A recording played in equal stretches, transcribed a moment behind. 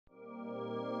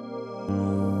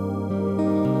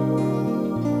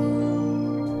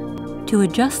To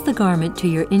adjust the garment to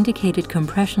your indicated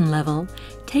compression level,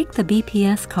 take the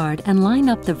BPS card and line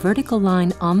up the vertical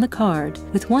line on the card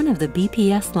with one of the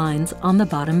BPS lines on the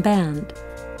bottom band.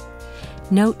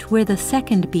 Note where the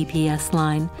second BPS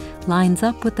line lines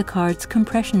up with the card's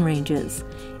compression ranges.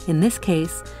 In this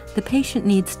case, the patient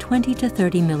needs 20 to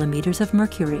 30 millimeters of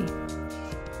mercury.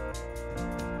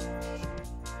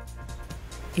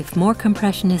 If more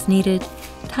compression is needed,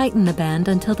 tighten the band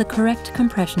until the correct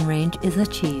compression range is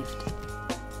achieved.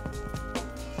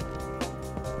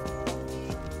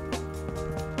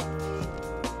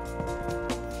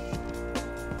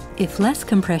 If less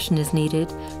compression is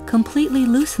needed, completely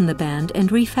loosen the band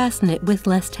and refasten it with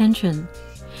less tension.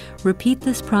 Repeat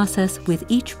this process with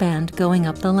each band going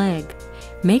up the leg.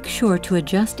 Make sure to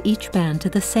adjust each band to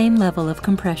the same level of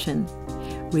compression.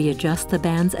 Readjust the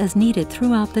bands as needed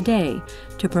throughout the day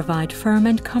to provide firm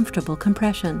and comfortable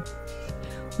compression.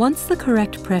 Once the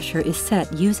correct pressure is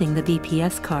set using the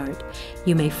BPS card,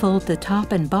 you may fold the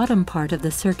top and bottom part of the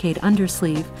circaid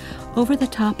undersleeve over the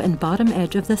top and bottom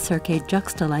edge of the circaid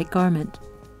juxtalite garment.